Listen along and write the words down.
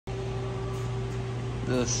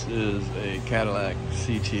This is a Cadillac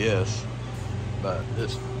CTS, but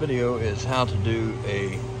this video is how to do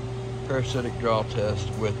a parasitic draw test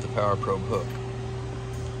with the Power Probe hook.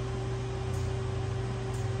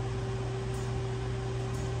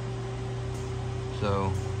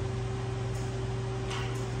 So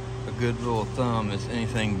a good rule of thumb is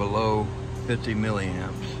anything below 50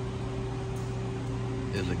 milliamps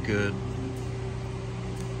is a good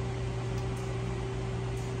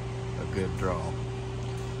draw.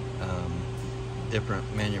 Different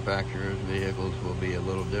manufacturers' vehicles will be a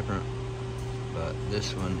little different, but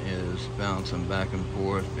this one is bouncing back and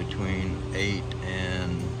forth between 8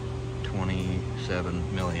 and 27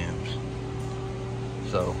 milliamps.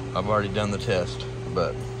 So I've already done the test,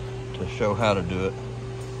 but to show how to do it,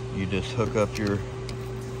 you just hook up your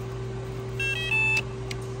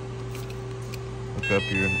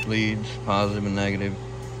leads, positive and negative,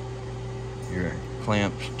 your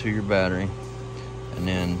clamps to your battery, and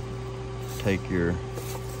then take your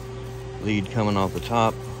lead coming off the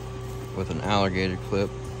top with an alligator clip,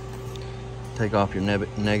 take off your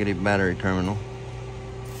negative battery terminal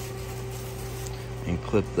and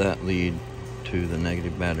clip that lead to the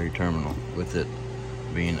negative battery terminal with it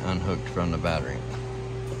being unhooked from the battery.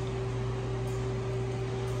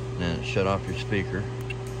 Then shut off your speaker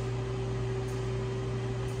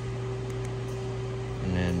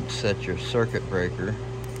and then set your circuit breaker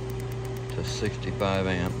to 65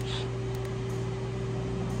 amps.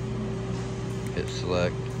 Hit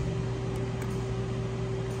select.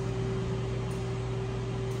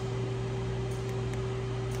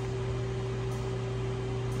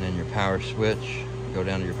 And then your power switch, go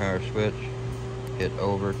down to your power switch, hit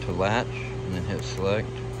over to latch, and then hit select.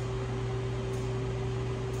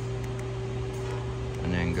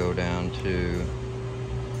 And then go down to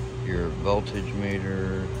your voltage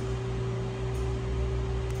meter,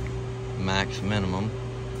 max minimum,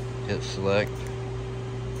 hit select,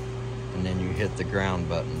 and then you hit the ground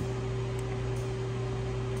button.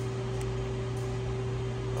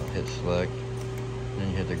 Hit select, and then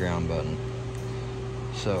you hit the ground button.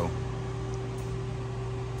 So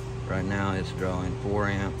right now it's drawing 4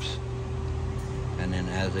 amps, and then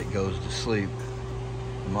as it goes to sleep,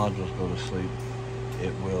 the modules go to sleep,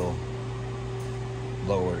 it will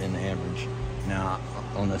lower in the amperage. Now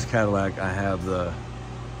on this Cadillac I have the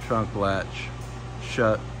trunk latch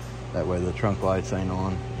shut, that way the trunk lights ain't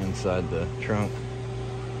on inside the trunk.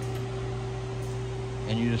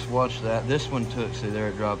 And you just watch that. This one took, see there,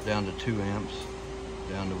 it dropped down to 2 amps,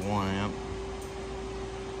 down to 1 amp,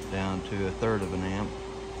 down to 1/3 of an amp.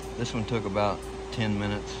 This one took about 10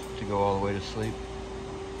 minutes to go all the way to sleep.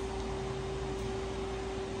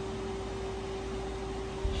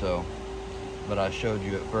 So, but I showed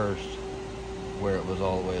you at first where it was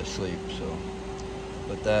all the way asleep. So,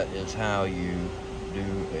 but that is how you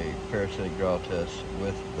do a parasitic draw test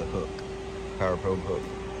with the hook, Power Probe hook.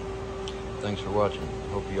 Thanks for watching.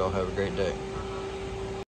 Hope you all have a great day.